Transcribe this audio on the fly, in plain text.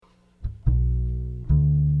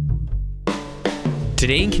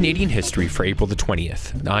Today in Canadian history for April the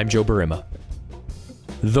 20th, I'm Joe Barima.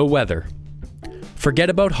 The weather. Forget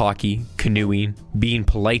about hockey, canoeing, being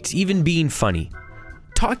polite, even being funny.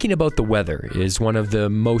 Talking about the weather is one of the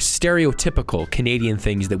most stereotypical Canadian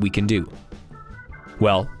things that we can do.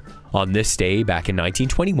 Well, on this day back in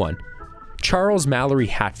 1921, Charles Mallory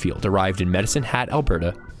Hatfield arrived in Medicine Hat,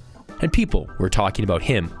 Alberta, and people were talking about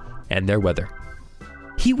him and their weather.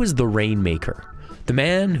 He was the rainmaker, the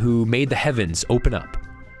man who made the heavens open up,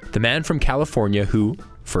 the man from California who,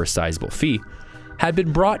 for a sizable fee, had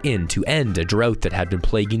been brought in to end a drought that had been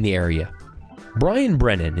plaguing the area. Brian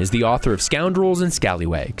Brennan is the author of Scoundrels and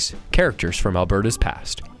Scallywags, Characters from Alberta's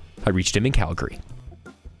Past. I reached him in Calgary.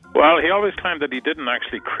 Well, he always claimed that he didn't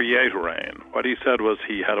actually create rain. What he said was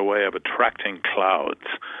he had a way of attracting clouds.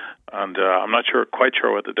 And I'm not quite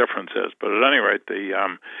sure what the difference is, but at any rate,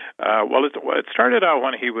 it started out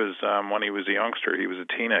when he was a youngster. He was a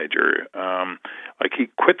teenager. He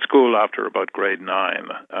quit school after about grade 9,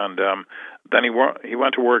 and then he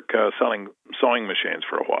went to work selling sewing machines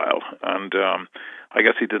for a while, and I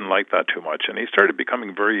guess he didn't like that too much, and he started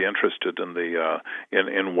becoming very interested in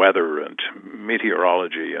in weather and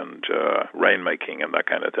meteorology and rainmaking and that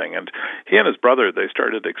kind of thing. And he and his brother, they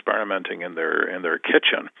started experimenting in their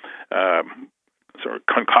kitchen, sort of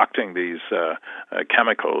concocting these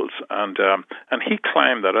chemicals, and he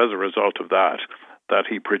claimed that as a result of that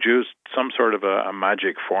he produced some sort of a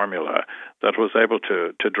magic formula that was able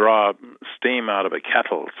to draw steam out of a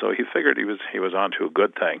kettle. So he figured he was onto a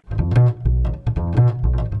good thing.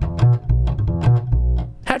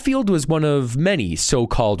 Hatfield was one of many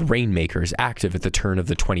so-called rainmakers active at the turn of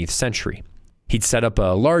the 20th century. He'd set up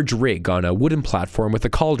a large rig on a wooden platform with a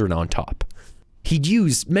cauldron on top. He'd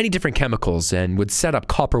use many different chemicals and would set up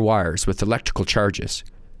copper wires with electrical charges.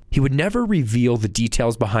 He would never reveal the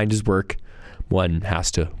details behind his work. One has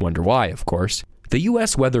to wonder why, of course. The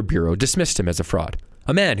U.S. Weather Bureau dismissed him as a fraud,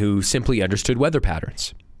 a man who simply understood weather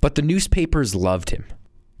patterns. But the newspapers loved him.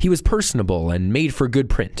 He was personable and made for good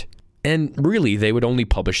print. And really, they would only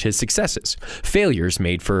publish his successes. Failures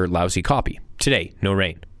made for lousy copy. Today, no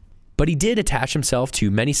rain. But he did attach himself to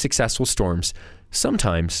many successful storms,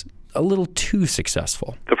 sometimes a little too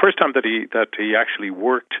successful. The first time that he actually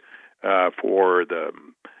worked for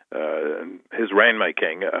his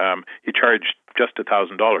rainmaking, he charged just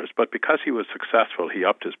 $1,000. But because he was successful, he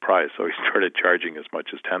upped his price. So he started charging as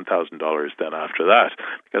much as $10,000 then after that,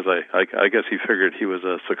 because I guess he figured he was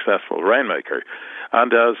a successful rainmaker.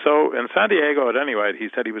 And so in San Diego, at any rate, he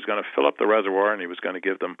said he was going to fill up the reservoir and he was going to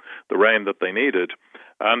give them the rain that they needed.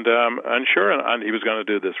 And he was going to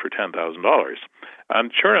do this for $10,000.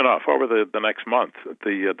 And sure enough, over the next month,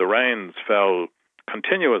 the rains fell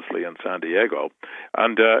continuously in San Diego,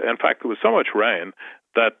 and in fact, there was so much rain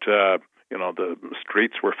that the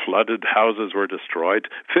streets were flooded, houses were destroyed,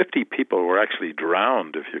 50 people were actually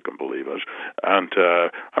drowned, if you can believe it. And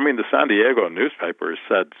the San Diego newspapers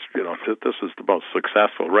said, that this was the most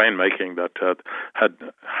successful rainmaking that had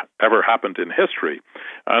ever happened in history.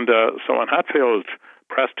 And so when Hatfield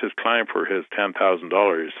pressed his claim for his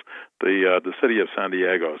 $10,000, the city of San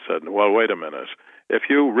Diego said, well, wait a minute. If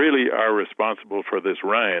you really are responsible for this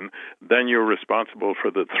rain, then you're responsible for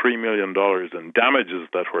the $3 million in damages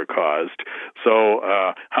that were caused. So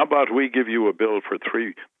how about we give you a bill for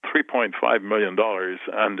 $3.5 million,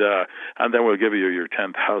 and then we'll give you your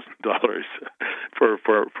 $10,000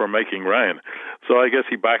 for making rain. So I guess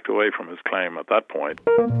he backed away from his claim at that point.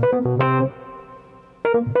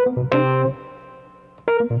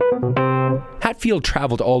 Hatfield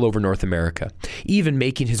traveled all over North America, even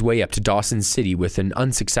making his way up to Dawson City with an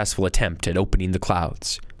unsuccessful attempt at opening the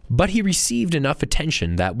clouds. But he received enough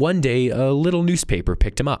attention that one day a little newspaper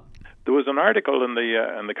picked him up. There was an article in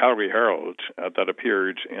the Calgary Herald that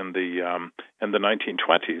appeared in the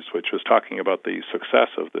 1920s, which was talking about the success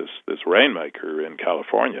of this rainmaker in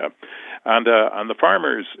California, and the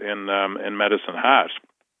farmers in Medicine Hat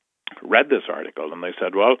read this article and they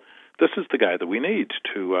said, well, this is the guy that we need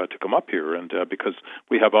to come up here, and because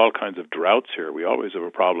we have all kinds of droughts here, we always have a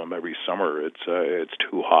problem every summer. It's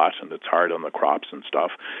too hot and it's hard on the crops and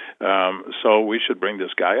stuff. So we should bring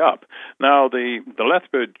this guy up. Now the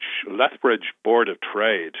Lethbridge Board of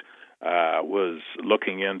Trade was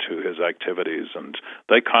looking into his activities, and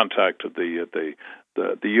they contacted the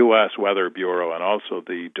U.S. Weather Bureau and also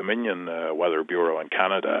the Dominion Weather Bureau in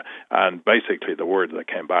Canada, and basically the word that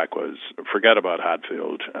came back was, forget about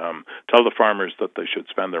Hatfield. Tell the farmers that they should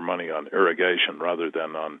spend their money on irrigation rather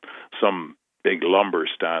than on some big lumber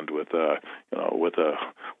stand with a tub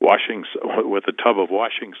of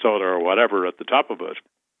washing soda or whatever at the top of it.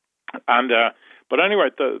 And but anyway,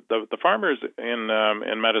 the farmers in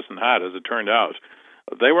Medicine Hat, as it turned out,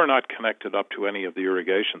 they were not connected up to any of the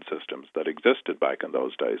irrigation systems that existed back in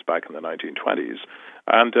those days, back in the 1920s,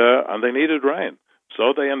 and they needed rain.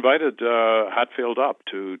 So they invited Hatfield up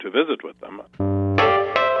to visit with them.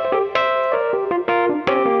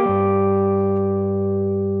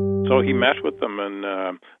 So he met with them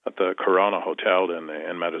at the Corona Hotel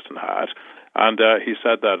in Medicine Hat, and he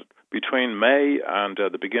said that between May and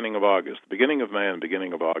the beginning of August, the beginning of May and the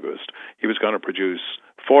beginning of August, he was going to produce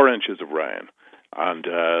 4 inches of rain, and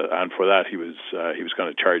for that he was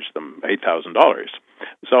going to charge them $8,000.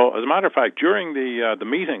 So, as a matter of fact, during the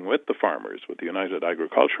meeting with the farmers, with the United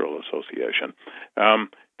Agricultural Association,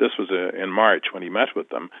 this was in March when he met with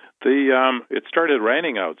them. It started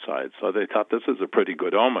raining outside, so they thought this is a pretty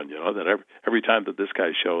good omen, that every time that this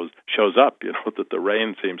guy shows up, that the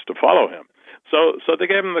rain seems to follow him. So they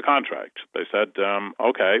gave him the contract. They said,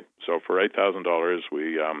 okay, so for $8,000,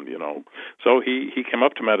 we, So he came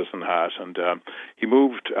up to Medicine Hat, and he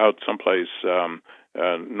moved out someplace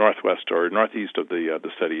northwest or northeast of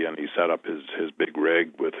the city, and he set up his big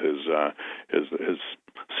rig with his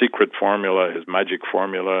secret formula, his magic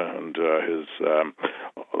formula, and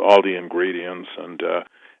all the ingredients,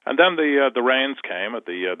 and then the rains came at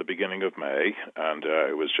the beginning of May, and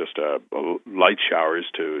it was just light showers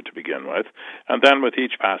to begin with, and then with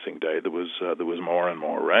each passing day there was more and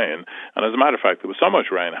more rain, and as a matter of fact there was so much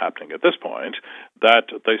rain happening at this point that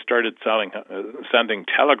they started sending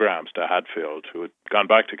telegrams to Hatfield, who had gone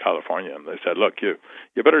back to California, and they said, look, you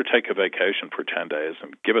better take a vacation for 10 days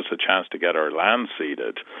and give us a chance to get our land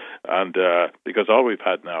seeded, and because all we've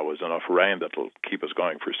had now is enough rain that'll keep us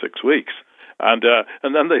going for 6 weeks. And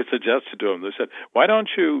then they suggested to him, they said, why don't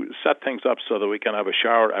you set things up so that we can have a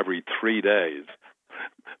shower every 3 days,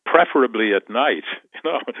 preferably at night,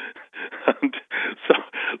 And so,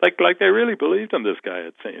 like they really believed in this guy,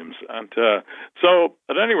 it seems. And so,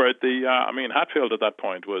 at any rate, Hatfield at that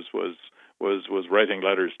point was writing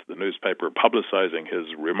letters to the newspaper, publicizing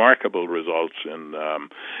his remarkable results in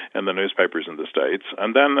the newspapers in the States.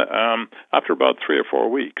 And then, after about 3 or 4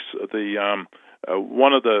 weeks,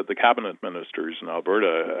 one of the cabinet ministers in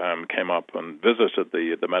Alberta came up and visited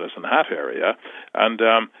the Medicine Hat area, and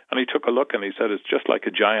he took a look, and he said it's just like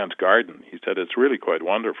a giant garden. He said it's really quite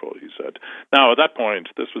wonderful. He said, now at that point,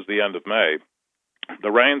 this was the end of May,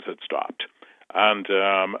 the rains had stopped, and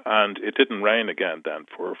it didn't rain again then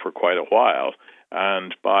for quite a while,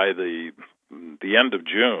 and by the end of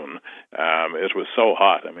June, it was so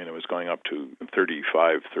hot. I mean, it was going up to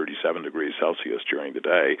 35, 37 degrees Celsius during the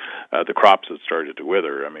day. The crops had started to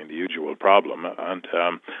wither. I mean, the usual problem. And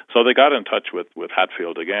so they got in touch with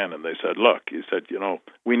Hatfield again, and they said, look, he said,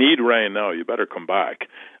 we need rain now. You better come back.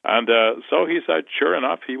 And so he said, sure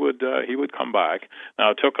enough, he would come back.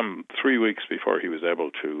 Now, it took him 3 weeks before he was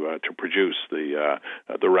able to produce the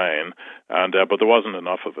rain, and but there wasn't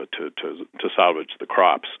enough of it to salvage the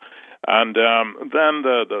crops. And then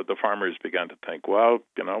the farmers began to think, well,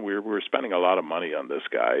 we're spending a lot of money on this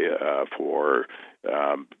guy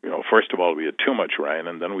first of all, we had too much rain,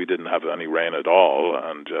 and then we didn't have any rain at all,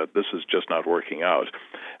 and this is just not working out.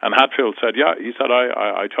 And Hatfield said, yeah, he said,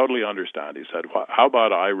 I totally understand. He said, how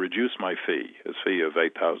about I reduce my fee, his fee of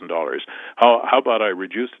 $8,000? How about I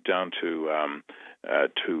reduce it down to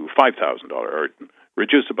 $5,000, or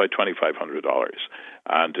reduce it by $2,500,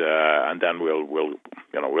 and then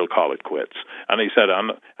we'll call it quits. And he said,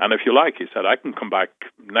 and if you like, he said, I can come back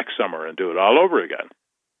next summer and do it all over again.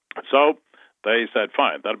 So they said,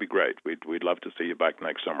 fine, that'd be great. We'd love to see you back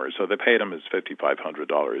next summer. So they paid him his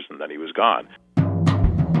 $5,500, and then he was gone.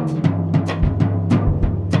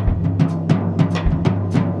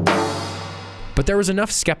 But there was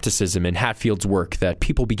enough skepticism in Hatfield's work that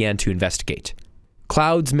people began to investigate.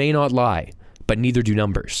 Clouds may not lie, but neither do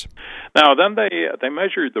numbers. Now, then they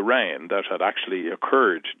measured the rain that had actually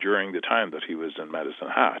occurred during the time that he was in Medicine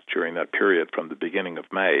Hat, during that period from the beginning of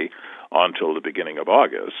May until the beginning of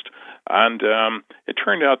August. And it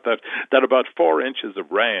turned out that about 4 inches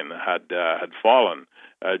of rain had fallen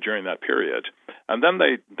during that period. And then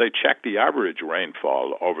they checked the average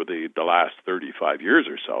rainfall over the last 35 years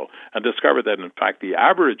or so, and discovered that, in fact, the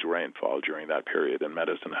average rainfall during that period in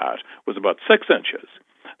Medicine Hat was about 6 inches.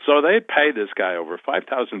 So they'd pay this guy over $5,000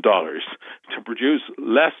 to produce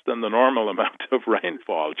less than the normal amount of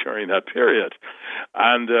rainfall during that period.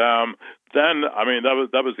 And then,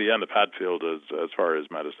 that was the end of Hatfield as far as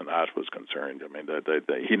Medicine Hat was concerned. I mean,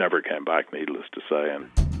 he never came back, needless to say. And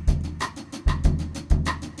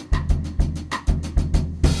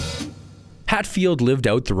Hatfield lived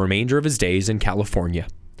out the remainder of his days in California.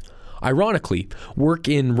 Ironically, work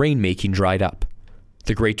in rainmaking dried up.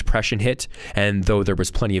 The Great Depression hit, and though there was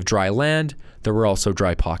plenty of dry land, there were also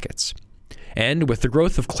dry pockets. And with the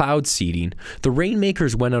growth of cloud seeding, the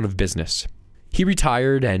rainmakers went out of business. He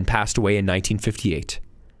retired and passed away in 1958.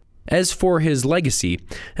 As for his legacy,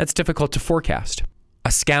 that's difficult to forecast.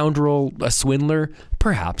 A scoundrel, a swindler,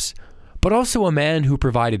 perhaps, but also a man who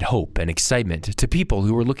provided hope and excitement to people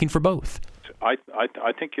who were looking for both.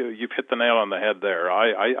 I think you've hit the nail on the head there.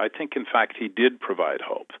 I think, in fact, he did provide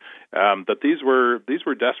hope. That these were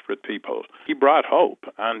desperate people. He brought hope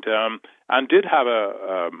and did have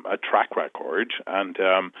a track record, and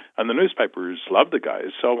the newspapers loved the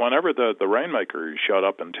guys. So whenever the rainmaker showed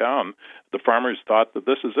up in town, the farmers thought that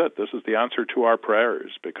this is it. This is the answer to our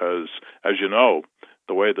prayers, because, as you know,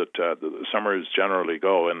 the way that the summers generally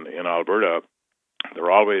go in Alberta, there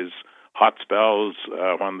are always hot spells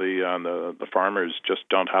when the farmers just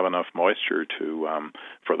don't have enough moisture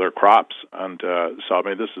for their crops, and so I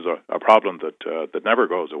mean this is a problem that never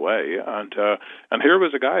goes away. And here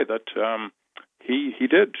was a guy that he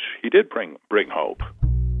did bring hope.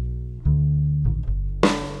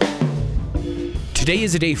 Today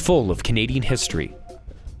is a day full of Canadian history.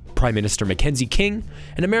 Prime Minister Mackenzie King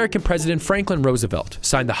and American President Franklin Roosevelt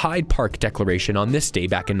signed the Hyde Park Declaration on this day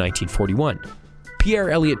back in 1941.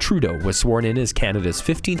 Pierre Elliott Trudeau was sworn in as Canada's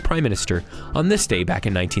 15th Prime Minister on this day back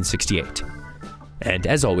in 1968. And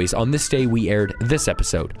as always, on this day we aired this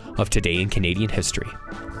episode of Today in Canadian History.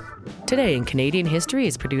 Today in Canadian History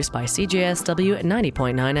is produced by CJSW at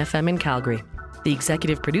 90.9 FM in Calgary. The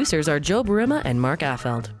executive producers are Joe Burima and Mark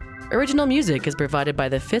Affeld. Original music is provided by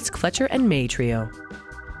the Fisk, Fletcher and May Trio.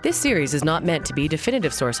 This series is not meant to be a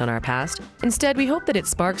definitive source on our past. Instead, we hope that it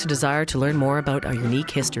sparks a desire to learn more about our unique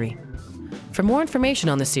history. For more information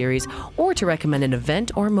on the series, or to recommend an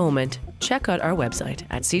event or moment, check out our website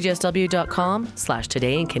at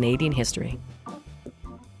cjsw.com/Today in Canadian History.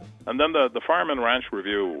 And then the Farm and Ranch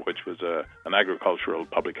Review, which was an agricultural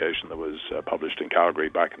publication that was published in Calgary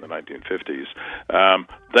back in the 1950s,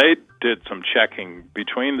 they did some checking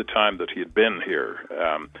between the time that he had been here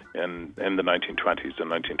in the 1920s and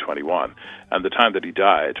 1921 and the time that he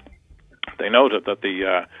died. They noted that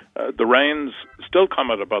the rains still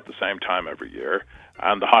come at about the same time every year,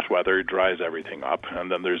 and the hot weather dries everything up,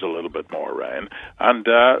 and then there's a little bit more rain. And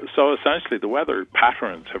so essentially the weather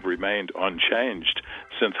patterns have remained unchanged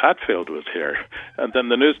since Hatfield was here. And then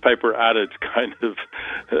the newspaper added, kind of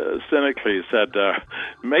cynically, said,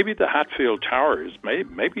 maybe the Hatfield Towers,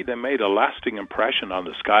 maybe they made a lasting impression on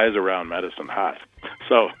the skies around Medicine Hat.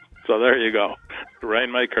 So there you go, the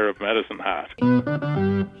rainmaker of Medicine Hat.